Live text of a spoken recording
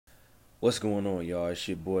What's going on, y'all? It's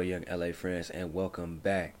your boy, Young LA Friends, and welcome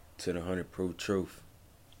back to the 100 Proof Truth.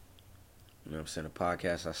 You know what I'm saying? A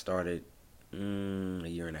podcast I started a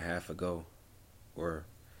year and a half ago. Or,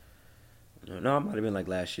 no, it might have been like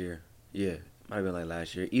last year. Yeah, it might have been like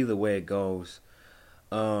last year. Either way it goes,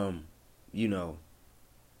 um, you know,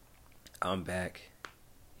 I'm back.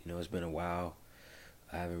 It's been a while.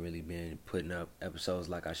 I haven't really been putting up episodes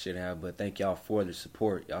like I should have, but thank y'all for the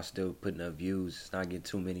support. Y'all still putting up views. It's not getting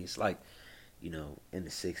too many. It's like, in the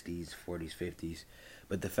 60s, 40s, 50s.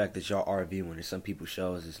 But the fact that y'all are viewing and some people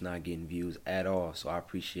shows it's not getting views at all. So I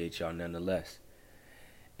appreciate y'all nonetheless.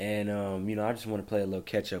 And, I just want to play a little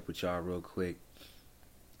catch up with y'all real quick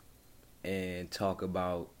and talk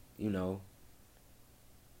about,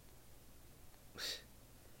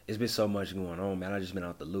 it's been so much going on, man. I just been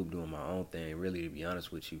out the loop doing my own thing, really, to be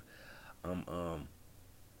honest with you. I'm, I'm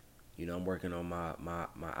working on my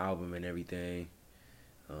album and everything.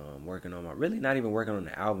 Working on really not even working on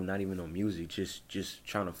the album, not even on music, just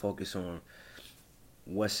trying to focus on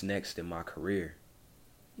what's next in my career.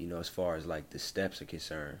 As far as like the steps are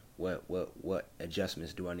concerned, what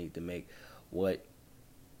adjustments do I need to make? What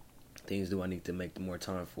things do I need to make more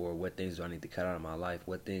time for? What things do I need to cut out of my life?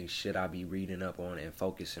 What things should I be reading up on and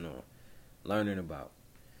focusing on, learning about?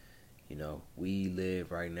 We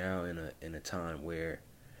live right now in a time where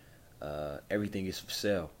everything is for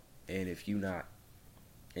sale, and if you're not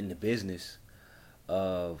in the business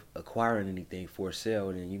of acquiring anything for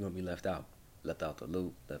sale, then you're gonna be left out the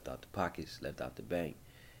loop, left out the pockets, left out the bank.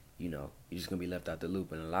 You're just gonna be left out the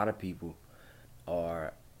loop, and a lot of people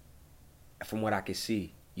are, from what I can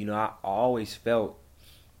see. I always felt,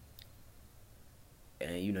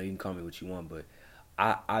 and you can call me what you want, but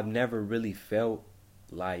I've never really felt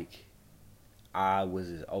like I was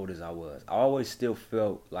as old as I was. I always still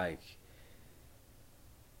felt like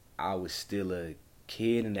I was still a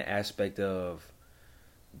kid in the aspect of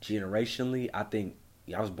generationally. I think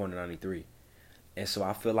I was born in '93, and so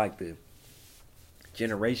I feel like the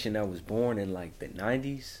generation that was born in like the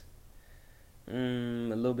 '90s,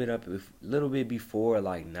 a little bit before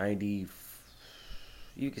like '90.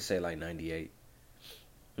 You could say like '98.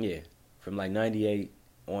 Yeah, from like '98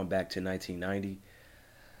 on back to 1990.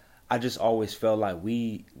 I just always felt like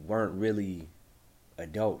we weren't really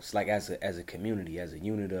adults, like as a community, as a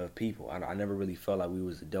unit of people. I never really felt like we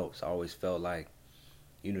was adults. I always felt like,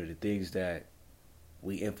 the things that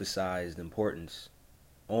we emphasized importance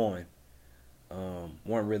on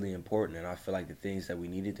weren't really important, and I feel like the things that we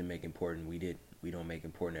needed to make important, we don't make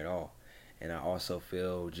important at all. And I also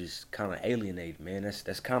feel just kind of alienated, man.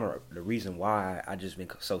 That's kind of the reason why I just been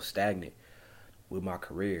so stagnant with my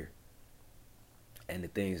career and the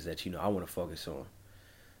things that I want to focus on.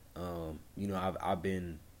 I've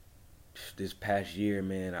been this past year,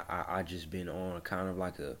 man. I just been on kind of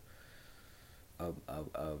like a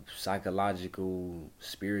psychological,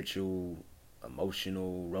 spiritual,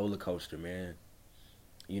 emotional roller coaster, man.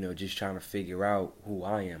 Just trying to figure out who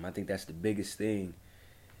I am. I think that's the biggest thing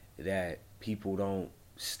that people don't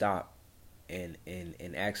stop and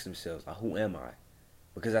ask themselves, like, who am I?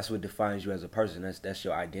 Because that's what defines you as a person. That's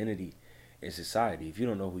your identity in society. If you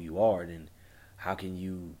don't know who you are, then how can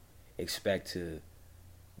you expect to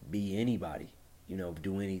be anybody,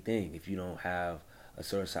 do anything if you don't have a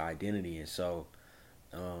source of identity? And so,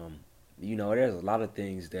 there's a lot of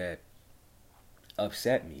things that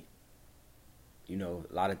upset me. A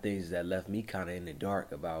lot of things that left me kind of in the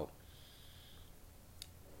dark about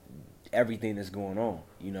everything that's going on.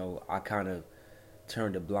 I kind of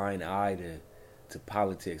turned a blind eye to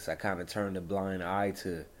politics. I kind of turned a blind eye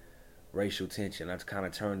to racial tension. I kind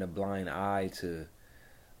of turned a blind eye to,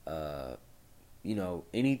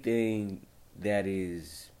 anything that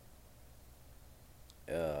is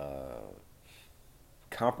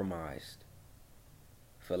compromised,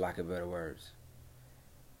 for lack of better words.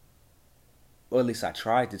 Or at least I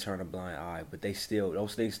tried to turn a blind eye, but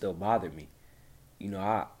those things still bother me.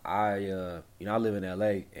 I live in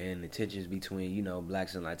LA, and the tensions between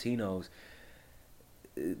blacks and Latinos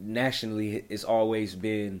nationally, it's always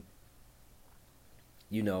been,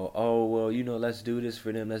 oh well, let's do this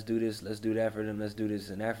for them, let's do this, let's do that for them, let's do this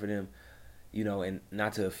and that for them, and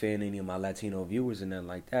not to offend any of my Latino viewers and nothing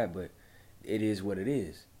like that, but it is what it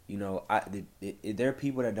is. There are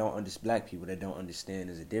people that don't understand, black people that don't understand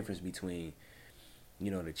there's a difference between, the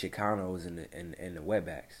Chicanos and the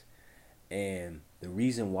wetbacks. And the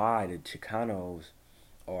reason why the Chicanos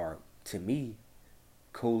are, to me,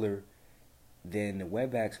 cooler than the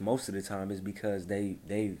wetbacks most of the time is because they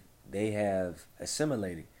have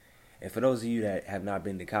assimilated. And for those of you that have not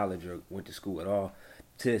been to college or went to school at all,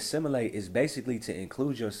 to assimilate is basically to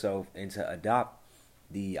include yourself and to adopt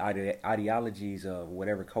the ideologies of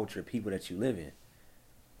whatever culture people that you live in.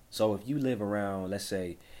 So if you live around, let's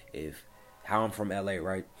say, if how I'm from LA,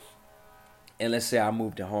 right? And let's say I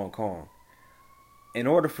moved to Hong Kong. In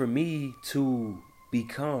order for me to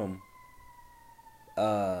become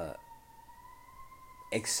uh,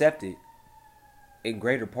 accepted in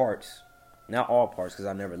greater parts, not all parts, because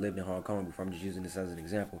I've never lived in Hong Kong before. I'm just using this as an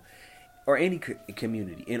example, or any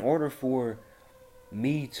community. In order for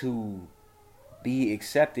me to be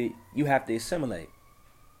accepted, you have to assimilate.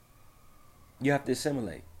 You have to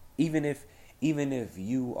assimilate. Even if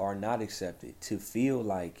you are not accepted, to feel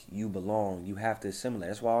like you belong, you have to assimilate.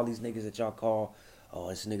 That's why all these niggas that y'all call, oh,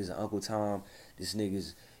 this nigga's an Uncle Tom, this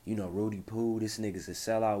nigga's, Rudy Poo, this nigga's a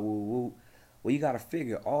sellout, woo woo. Well, you gotta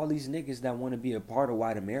figure all these niggas that want to be a part of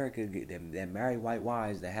white America, that marry white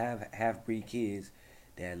wives, that have half-breed kids,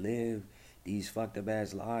 that live these fucked up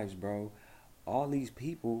ass lives, bro. All these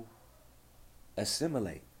people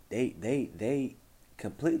assimilate. They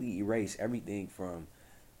completely erase everything from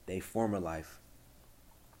their former life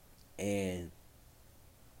and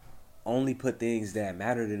only put things that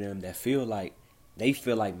matter to them, that they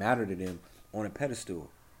feel like matter to them, on a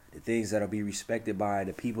pedestal. The things that'll be respected by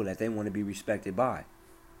the people that they want to be respected by.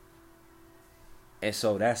 And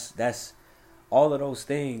so that's all of those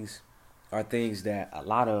things are things that a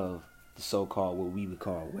lot of the so-called, what we would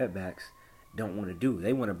call wetbacks, don't want to do.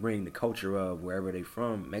 They want to bring the culture of wherever they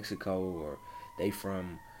from, Mexico, or they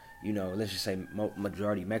from, let's just say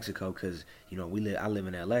majority Mexico, because I live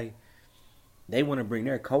in LA. They want to bring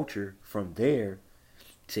their culture from there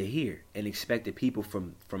to here and expect the people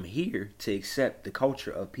from here to accept the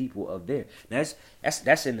culture of people of there. Now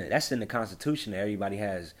that's in the Constitution, that everybody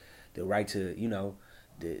has the right to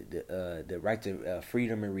the right to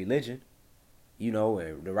freedom and religion,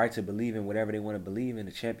 or the right to believe in whatever they want to believe in,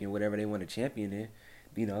 to champion whatever they want to champion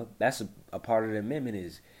in. That's a part of the amendment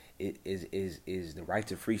is the right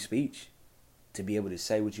to free speech, to be able to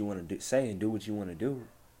say what you want to say and do what you want to do,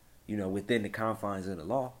 within the confines of the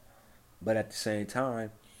law. But at the same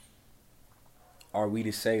time, are we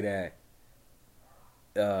to say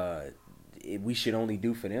that we should only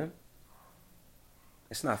do for them?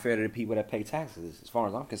 It's not fair to the people that pay taxes, as far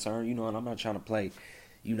as I'm concerned. And I'm not trying to play,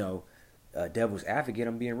 devil's advocate.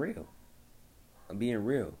 I'm being real.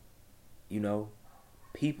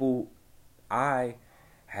 People, I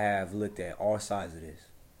have looked at all sides of this.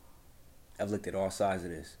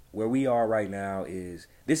 Where we are right now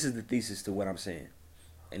this is the thesis to what I'm saying.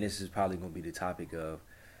 And this is probably going to be the topic of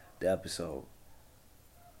the episode.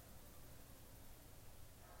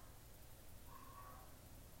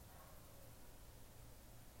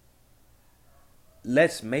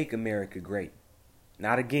 Let's make America great.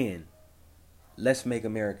 Not again. Let's make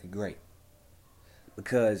America great.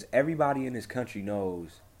 Because everybody in this country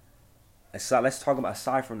knows, let's talk about,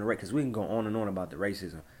 aside from the race, because we can go on and on about the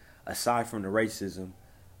racism. Aside from the racism,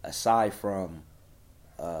 aside from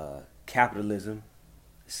capitalism,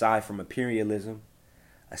 aside from imperialism,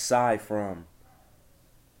 aside from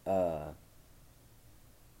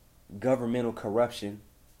governmental corruption,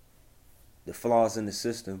 the flaws in the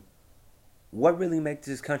system, what really makes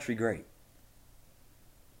this country great?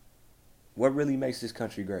 What really makes this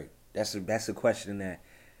country great? That's a question that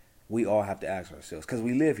we all have to ask ourselves, because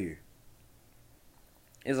we live here.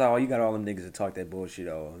 It's like, oh, you got all them niggas that talk that bullshit.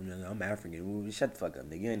 Oh, I'm African. Well, shut the fuck up,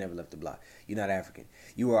 nigga. You ain't never left the block. You're not African.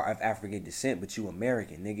 You are of African descent, but you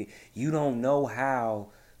American, nigga. You don't know how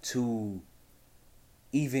to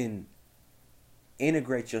even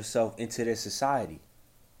integrate yourself into their society.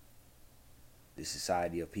 The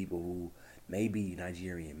society of people who may be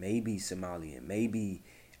Nigerian, may be Somalian, maybe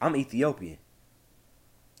I'm Ethiopian.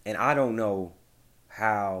 And I don't know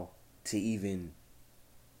how to even,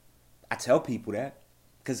 I tell people that.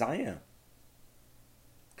 Because I am.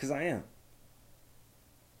 You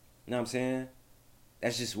know what I'm saying?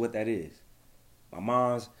 That's just what that is. My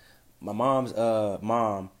mom's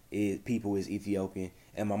mom is Ethiopian,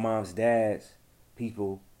 and my mom's dad's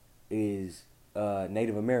people is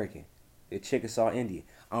Native American. They're Chickasaw Indian.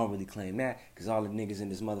 I don't really claim that, because all the niggas in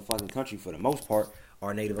this motherfucking country, for the most part,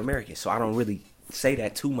 are Native American. So I don't really say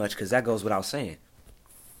that too much, because that goes without saying.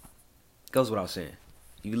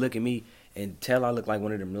 You look at me and tell I look like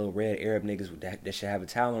one of them little red Arab niggas that should have a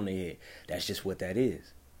towel on their head. That's just what that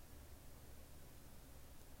is.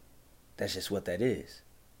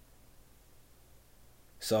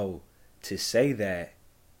 So to say that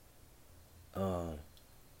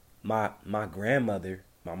my grandmother,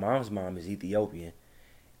 my mom's mom, is Ethiopian,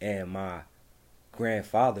 and my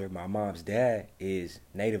grandfather, my mom's dad, is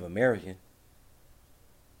Native American,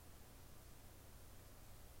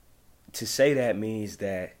 to say that means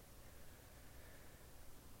that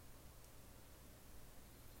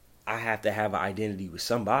I have to have an identity with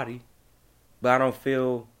somebody, but I don't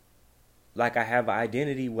feel like I have an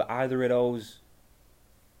identity with either of those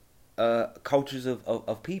cultures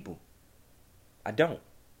of people. I don't.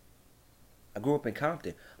 I grew up in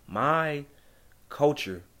Compton. My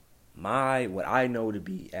culture, my what I know to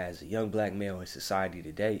be as a young black male in society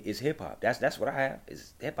today is hip hop. That's what I have.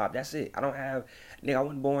 Is hip hop. That's it. I don't have nigga, I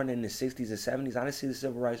wasn't born in the 60s and 70s. I didn't see the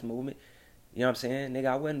civil rights movement. You know what I'm saying? Nigga,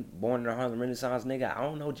 I wasn't born in the Harlem Renaissance, nigga. I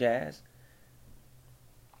don't know jazz.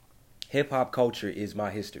 Hip hop culture is my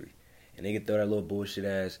history. And they can throw that little bullshit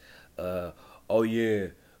ass, oh yeah,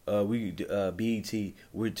 BET.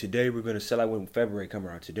 Today we're gonna celebrate when February come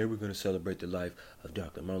around. Today we're gonna celebrate the life of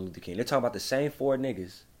Dr. Martin Luther King. They're talking about the same four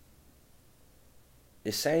niggas.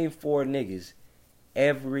 The same four niggas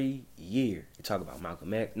every year. They talk about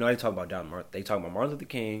Malcolm X. No, they talk about Dr. Martin. They talk about Martin Luther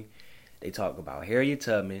King. They talk about Harriet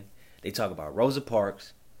Tubman. They talk about Rosa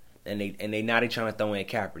Parks. And they now they trying to throw in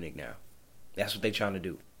Kaepernick now. That's what they trying to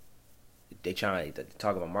do. They trying to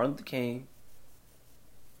talk about Martin Luther King.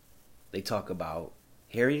 They talk about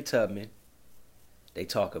Harriet Tubman. They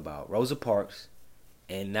talk about Rosa Parks,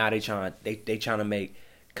 and now they trying to make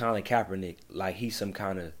Colin Kaepernick like he's some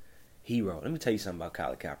kind of hero. Let me tell you something about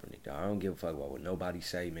Colin Kaepernick, dog. I don't give a fuck about what nobody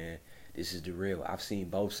say, man. This is the real. I've seen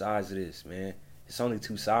both sides of this, man. It's only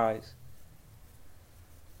two sides.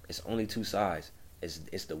 It's only two sides.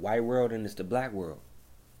 It's the white world and it's the black world.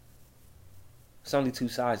 It's only two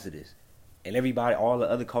sides to this. And everybody, all the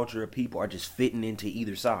other culture of people are just fitting into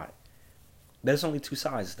either side. But it's only two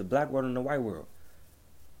sides. It's the black world and the white world.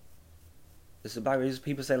 It's the black world.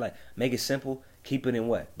 People say, like, make it simple, keep it in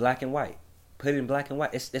what? Black and white. Put it in black and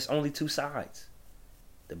white. It's only two sides.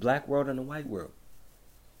 The black world and the white world.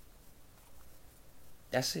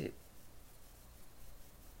 That's it.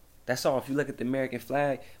 That's all. If you look at the American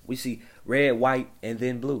flag, we see red, white, and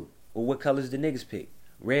then blue. Well, what colors the niggas pick?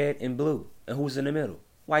 Red and blue. And who's in the middle?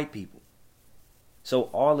 White people. So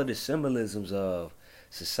all of the symbolisms of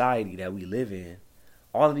society that we live in,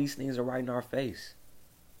 all of these things are right in our face.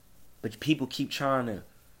 But people keep trying to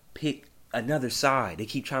pick another side. They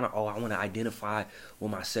keep trying to, I want to identify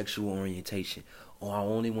with my sexual orientation. Or I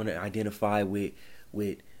only want to identify with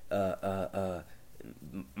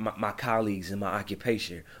my colleagues in my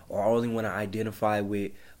occupation. Or I only want to identify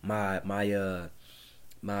with my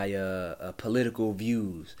political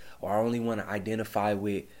views. Or I only want to identify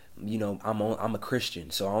with, I'm a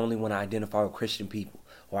Christian, so I only want to identify with Christian people.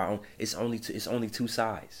 Or it's only two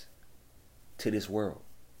sides to this world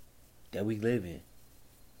that we live in.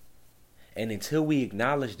 And until we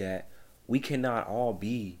acknowledge that, we cannot all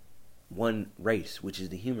be one race, which is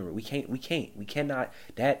the human race. We cannot.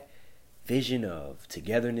 That vision of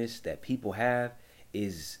togetherness that people have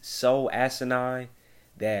is so asinine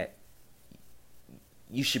that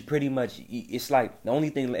you should pretty much. It's like the only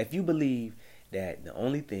thing. If you believe that the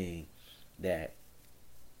only thing that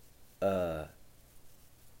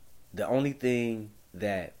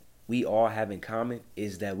we all have in common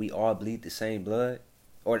is that we all bleed the same blood,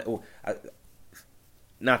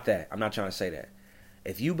 not that. I'm not trying to say that.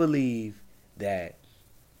 If you believe that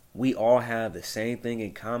we all have the same thing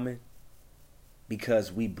in common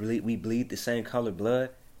because we bleed the same colored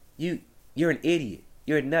blood, you're an idiot.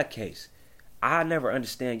 You're a nutcase. I never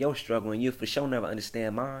understand your struggle, and you for sure never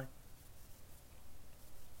understand mine.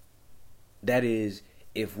 That is,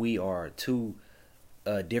 if we are two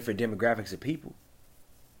different demographics of people.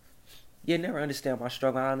 You never understand my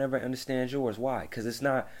struggle. I'll never understand yours. Why? Because it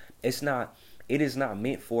is not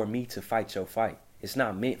meant for me to fight your fight. It's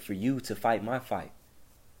not meant for you to fight my fight.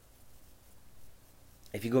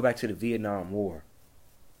 If you go back to the Vietnam War,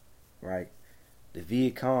 right? The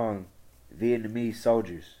Viet Cong, Vietnamese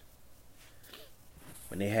soldiers,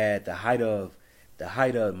 when they had the height of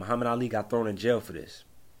Muhammad Ali got thrown in jail for this.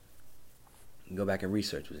 You can go back and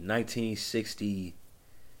research. It was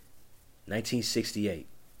 1968.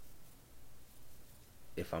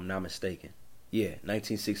 If I'm not mistaken. Yeah,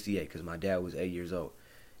 1968, because my dad was 8 years old.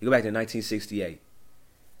 You go back to 1968.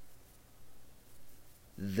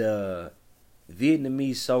 The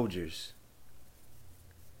Vietnamese soldiers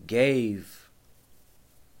gave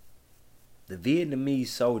the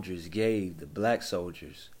black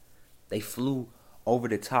soldiers, they flew over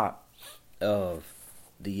the top of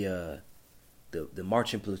the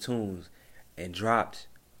marching platoons and dropped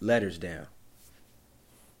letters down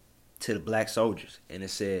to the black soldiers, and they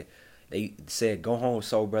said, "Go home,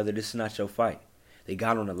 soul brother. This is not your fight." They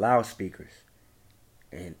got on the loudspeakers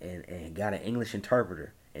and got an English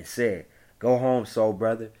interpreter and said, "Go home, soul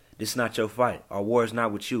brother. This is not your fight. Our war is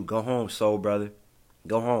not with you. Go home, soul brother.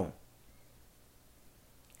 Go home."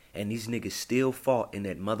 And these niggas still fought in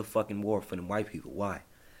that motherfucking war for them white people. Why?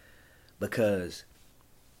 because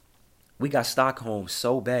we got Stockholm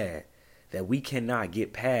so bad that we cannot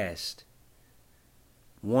get past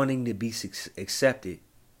wanting to be accepted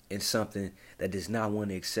in something that does not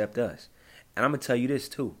want to accept us. And I'm going to tell you this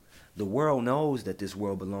too. The world knows that this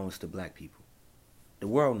world belongs to black people. The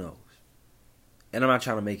world knows. And I'm not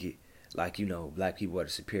trying to make it like, black people are the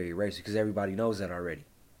superior race, because everybody knows that already.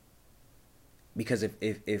 Because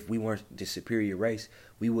if we weren't the superior race,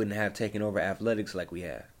 we wouldn't have taken over athletics like we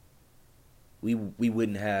have. We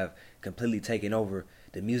wouldn't have completely taken over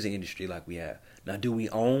the music industry like we have. Now, do we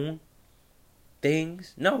own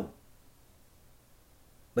things? No.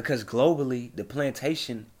 Because globally, the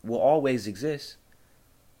plantation will always exist.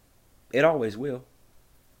 It always will.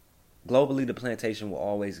 Globally, the plantation will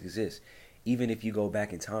always exist. Even if you go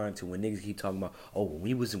back in time to when niggas keep talking about, oh, when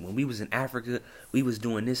we was in Africa, we was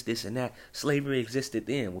doing this, and that. Slavery existed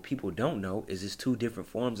then. What people don't know is it's two different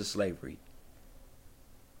forms of slavery.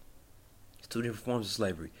 It's two different forms of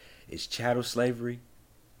slavery. It's chattel slavery,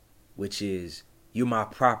 which is you're my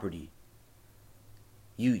property.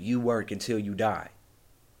 You work until you die.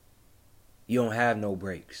 You don't have no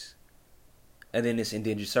breaks. And then it's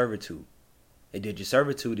indentured servitude. Indentured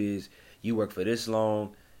servitude is you work for this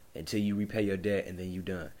long until you repay your debt, and then you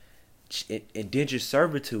done. Indentured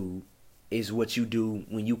servitude is what you do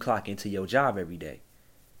when you clock into your job every day.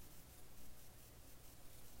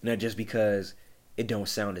 Now, just because it don't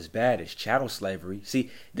sound as bad as chattel slavery.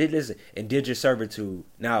 See, listen, indentured servitude,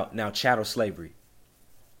 now chattel slavery.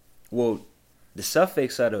 Well, the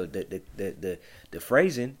suffix of the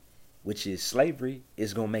phrasing, which is slavery,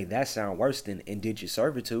 is gonna make that sound worse than indentured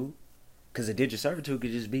servitude. Because indentured servitude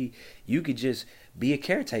could just be, you could just be a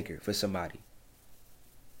caretaker for somebody.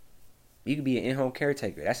 You could be an in-home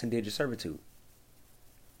caretaker. That's indentured servitude.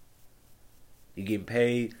 You're getting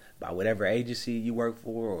paid by whatever agency you work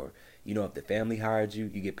for, or, if the family hired you,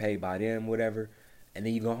 you get paid by them, whatever, and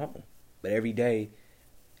then you go home. But every day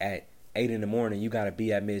at 8 in the morning, you got to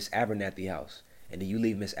be at Miss Abernathy's house. And then you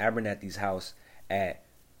leave Miss Abernathy's house at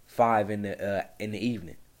 5 in the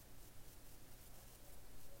evening.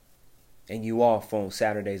 And you off on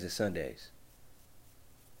Saturdays and Sundays.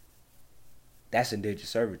 That's indentured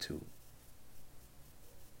servitude.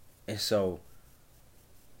 And so,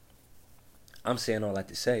 I'm saying all that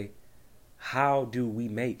to say, how do we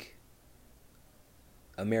make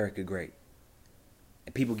America great?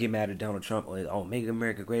 And people get mad at Donald Trump. Oh, make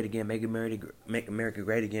America great again. Make America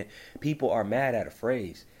great again. People are mad at a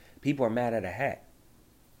phrase. People are mad at a hat.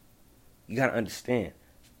 You gotta understand.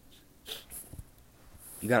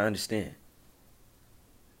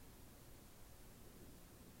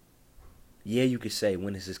 Yeah, you could say,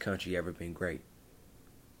 when has this country ever been great?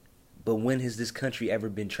 But when has this country ever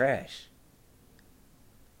been trash?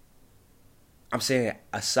 I'm saying,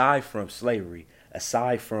 aside from slavery,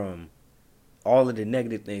 aside from all of the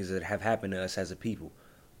negative things that have happened to us as a people,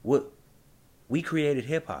 we created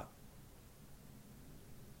hip hop.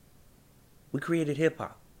 We created hip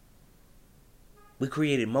hop. We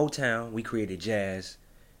created Motown. We created jazz.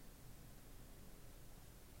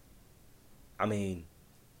 I mean,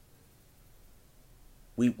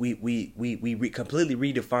 we completely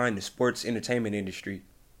redefined the sports entertainment industry.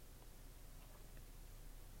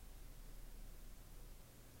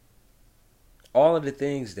 All of the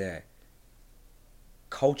things that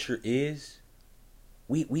culture is,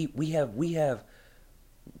 we have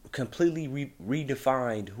completely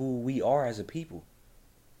redefined who we are as a people.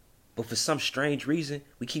 But for some strange reason,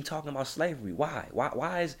 we keep talking about slavery. Why?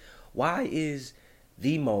 Why is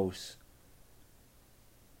the most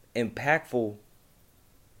impactful?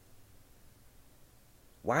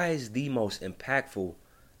 Why is the most impactful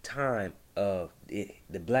time of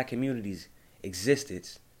the black community's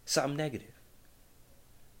existence something negative?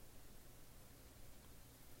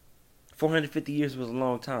 450 years was a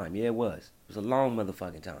long time. Yeah, it was. It was a long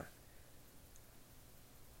motherfucking time.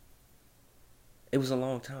 It was a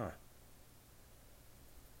long time.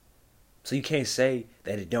 So you can't say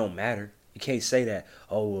that it don't matter. You can't say that,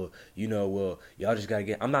 y'all just gotta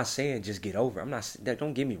get. I'm not saying just get over.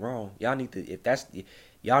 Don't get me wrong. Y'all need to,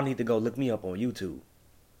 y'all need to go look me up on YouTube.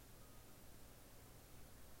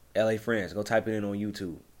 LA Friends. Go type it in on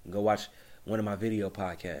YouTube. Go watch one of my video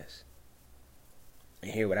podcasts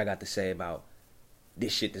and hear what I got to say about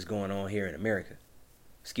this shit that's going on here in America.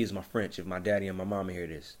 Excuse my French if my daddy and my mama hear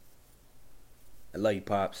this. I love you,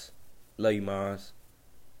 Pops. Love you, Moms.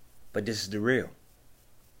 But this is the real.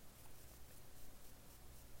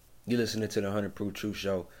 You listening to the 100 Proof Truth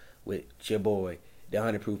Show with your boy, the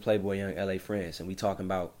 100 Proof Playboy Young LA Friends. And we talking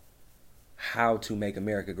about how to make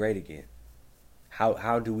America great again.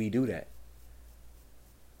 How do we do that?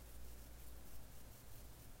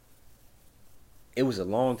 it was a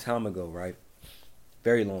long time ago, right?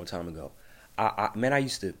 Very long time ago. Man, I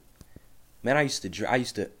used to,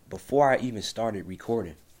 before I even started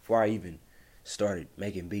recording, before I even started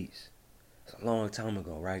making beats. It's a long time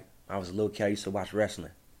ago, right? I was a little kid. I used to watch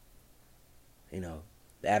wrestling. You know,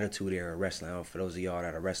 the Attitude Era wrestling. For those of y'all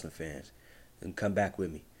that are wrestling fans, and come back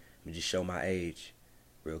with me. Let me just show my age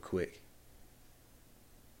real quick.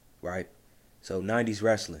 Right? So 90s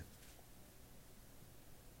wrestling.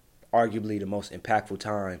 Arguably the most impactful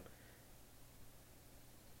time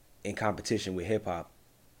in competition with hip hop.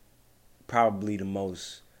 Probably the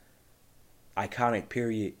most iconic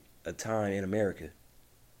period of time in America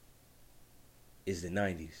is the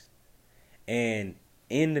 90s. And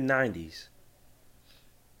in the 90s,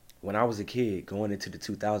 when I was a kid going into the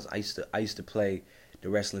 2000s, I used to play the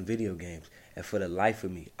wrestling video games. And for the life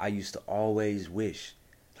of me, I used to always wish,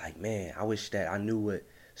 like, man, I wish that I knew what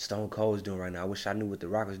Stone Cold was doing right now. I wish I knew what The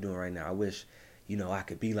Rock was doing right now. I wish, I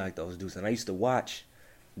could be like those dudes. And I used to watch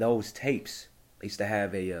those tapes. I used to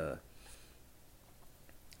have a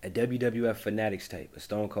WWF Fanatics tape, a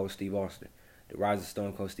Stone Cold Steve Austin, the rise of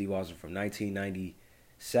Stone Cold Steve Austin from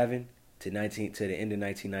 1997 to the end of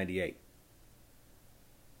 1998,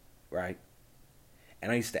 right?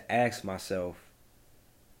 And I used to ask myself,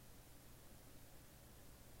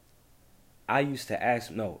 it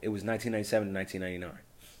was 1997 to 1999.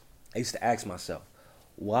 I used to ask myself,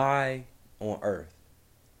 why on earth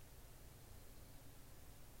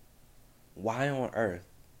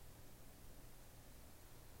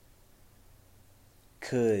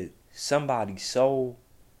could somebody so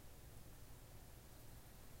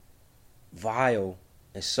vile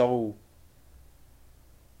and so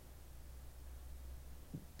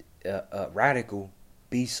radical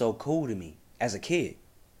be so cool to me as a kid?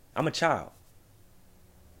 I'm a child.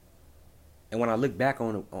 And when I look back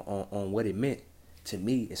on what it meant to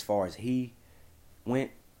me as far as he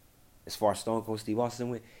went, as far as Stone Cold Steve Austin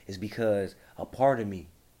went, is because a part of me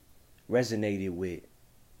resonated with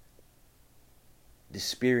the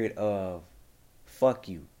spirit of fuck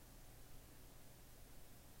you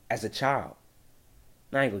as a child.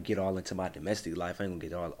 I ain't gonna get all into my domestic life. I ain't gonna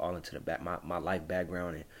get all into my life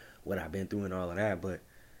background and what I've been through and all of that. But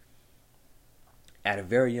at a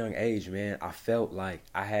very young age, man, I felt like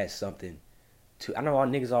I had something to. I know all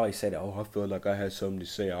niggas always say that. Oh, I felt like I had something to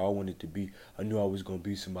say. I wanted to be. I knew I was gonna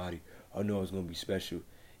be somebody. I knew I was gonna be special.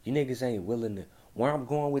 You niggas ain't willing to. Where I'm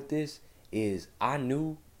going with this is I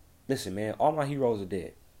knew. Listen, man, all my heroes are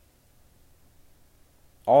dead.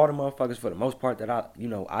 All the motherfuckers, for the most part, that I,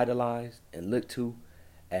 idolized and looked to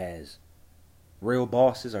as real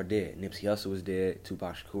bosses are dead. Nipsey Hussle is dead.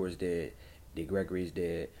 Tupac Shakur is dead. Dick Gregory is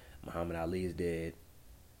dead. Muhammad Ali is dead.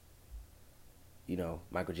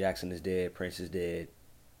 Michael Jackson is dead. Prince is dead.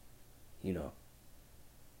 The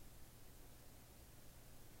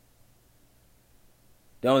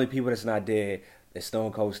only people that's not dead is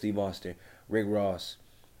Stone Cold Steve Austin, Rick Ross,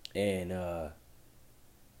 and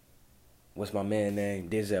what's my man name?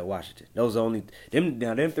 Denzel Washington. Those are only them.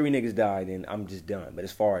 Now them three niggas died, and I'm just done. But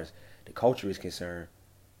as far as the culture is concerned,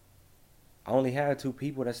 I only have two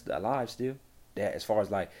people that's alive still. That as far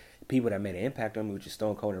as like people that made an impact on me, which is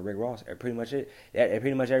Stone Cold and Rick Ross, are pretty much it.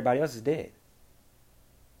 Pretty much everybody else is dead.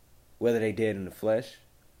 Whether they dead in the flesh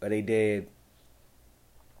or they dead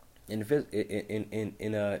in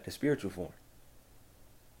the spiritual form.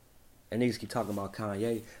 And niggas keep talking about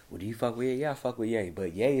Kanye. Well, do you fuck with Ye? Yeah, I fuck with Ye.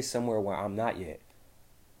 But Ye is somewhere where I'm not yet.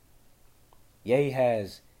 Ye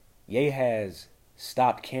has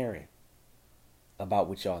stopped caring about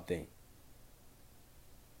what y'all think.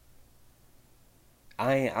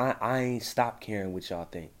 I ain't stopped caring what y'all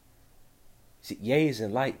think. See, Ye is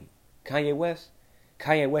enlightened. Kanye West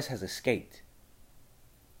has escaped.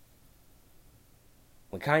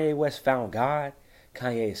 When Kanye West found God,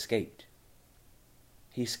 Kanye escaped.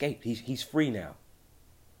 He escaped. He's free now.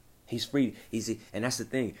 He's free. And that's the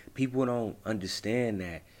thing. People don't understand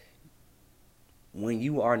that when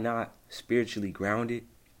you are not spiritually grounded,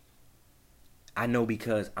 I know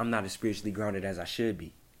because I'm not as spiritually grounded as I should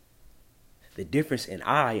be. The difference in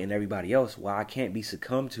I and everybody else, why I can't be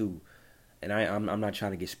succumbed to, and I'm not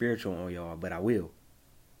trying to get spiritual on y'all, but I will.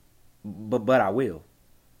 But I will.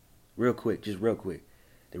 Real quick. The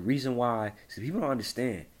reason why, see, people don't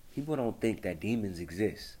understand. People don't think that demons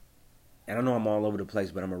exist. And I know I'm all over the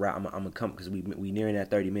place, but I'm gonna come because we nearing that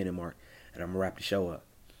 30-minute mark, and I'm gonna wrap the show up.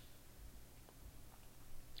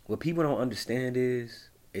 What people don't understand is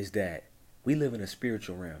that we live in a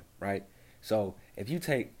spiritual realm, right? So if you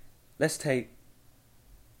let's take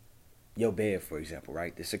your bed for example,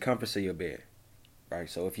 right? The circumference of your bed, right?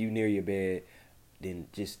 So if you near your bed, then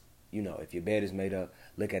just if your bed is made up,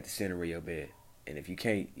 look at the center of your bed. And if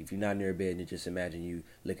you're not near a bed, then just imagine you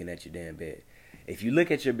looking at your damn bed. If you look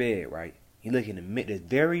at your bed, right, you look in the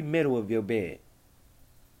very middle of your bed.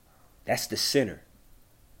 That's the center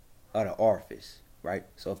of the orifice, right?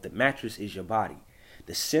 So if the mattress is your body,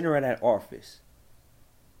 the center of that orifice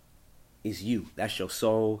is you. That's your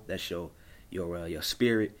soul. That's your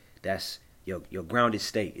spirit. That's your grounded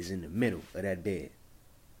state is in the middle of that bed.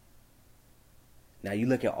 Now you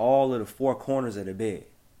look at all of the four corners of the bed,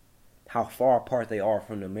 how far apart they are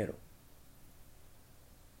from the middle.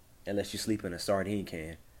 Unless you sleep in a sardine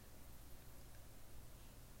can.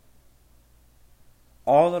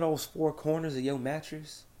 All of those four corners of your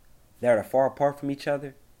mattress that are far apart from each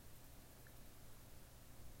other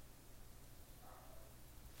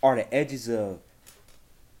are the edges of.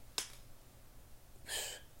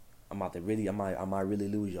 I might really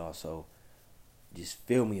lose y'all, so just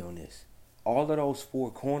feel me on this. All of those four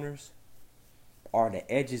corners are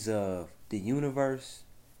the edges of the universe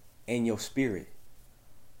and your spirit.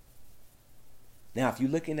 Now, if you're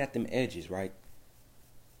looking at them edges, right?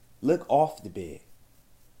 Look off the bed.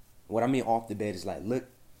 What I mean off the bed is like look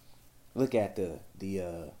at the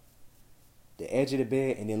edge of the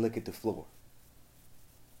bed and then look at the floor.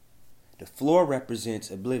 The floor represents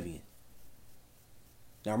oblivion.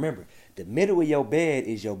 Now remember, the middle of your bed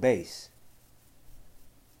is your base.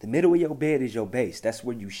 The middle of your bed is your base. That's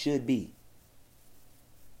where you should be.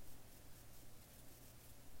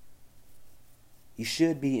 You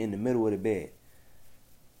should be in the middle of the bed.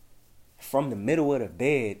 From the middle of the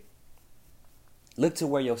bed, look to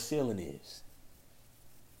where your ceiling is.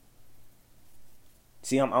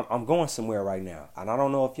 See, I'm going somewhere right now. And I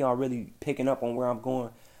don't know if y'all really picking up on where I'm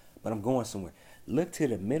going, but I'm going somewhere. Look to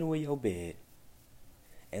the middle of your bed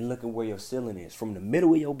and look at where your ceiling is. From the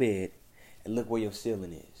middle of your bed and look where your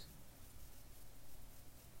ceiling is.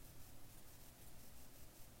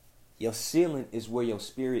 Your ceiling is where your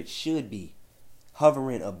spirit should be,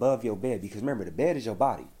 hovering above your bed. Because remember, the bed is your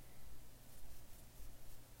body.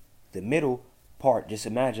 The middle part, just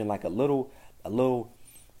imagine like a little,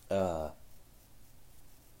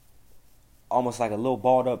 almost like a little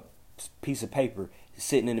balled up piece of paper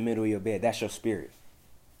sitting in the middle of your bed. That's your spirit.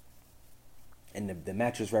 And the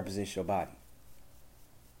mattress represents your body.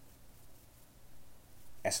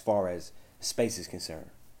 As far as space is concerned.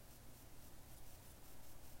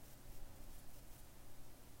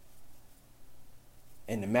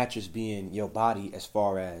 And the mattress being your body as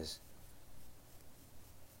far as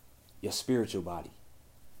your spiritual body.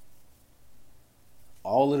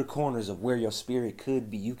 All of the corners of where your spirit could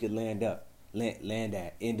be, you could end up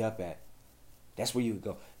at. That's where you would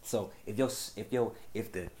go. So if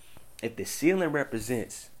the ceiling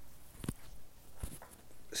represents,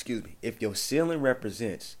 if your ceiling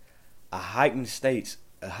represents a heightened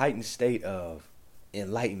state of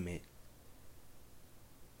enlightenment,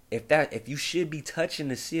 if you should be touching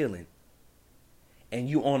the ceiling and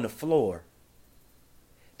you on the floor,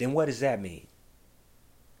 then what does that mean?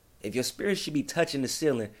 If your spirit should be touching the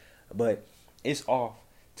ceiling, but it's off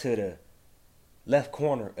to the left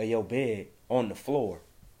corner of your bed on the floor,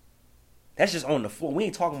 that's just on the floor. We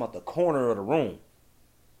ain't talking about the corner of the room.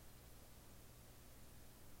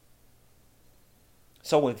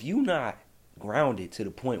 So if you not grounded to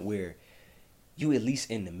the point where you at least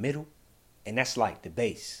in the middle, and that's like the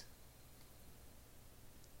base,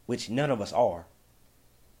 which none of us are.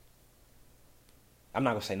 I'm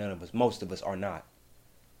not going to say none of us. Most of us are not.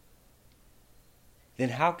 Then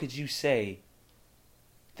how could you say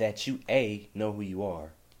that you A, know who you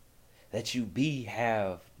are, that you B,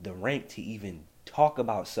 have the rank to even talk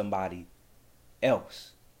about somebody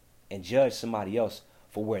else and judge somebody else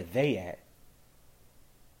for where they at,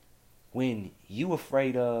 when you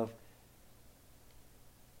afraid of,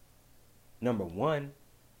 number one,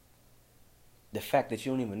 the fact that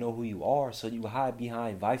you don't even know who you are, so you hide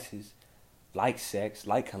behind vices like sex,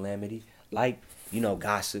 like calamity, like,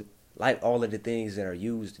 gossip, like all of the things that are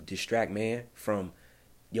used to distract man from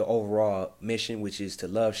your overall mission, which is to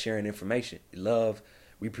love sharing information, love,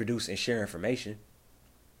 reproduce, and share information.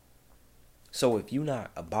 So if you're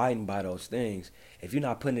not abiding by those things, if you're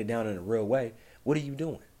not putting it down in a real way, what are you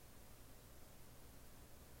doing?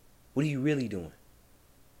 What are you really doing?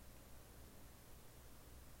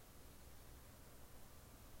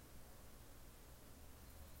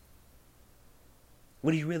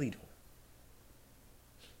 What are you really doing?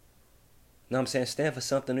 Know what I'm saying? Stand for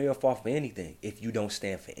something or you'll fall for anything. If you don't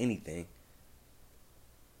stand for anything.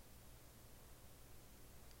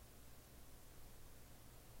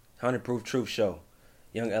 100 Proof Truth Show.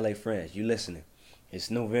 Young LA Friends, you listening. It's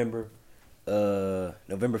November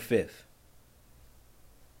 5th,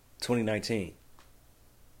 2019.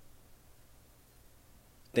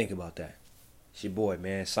 Think about that. It's your boy,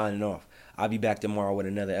 man, signing off. I'll be back tomorrow with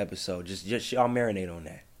another episode. Just y'all marinate on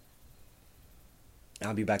that.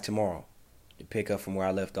 I'll be back tomorrow to pick up from where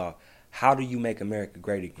I left off. How do you make America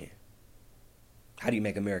great again? How do you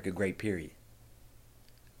make America great, period?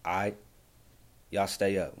 All right? Y'all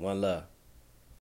stay up. One love.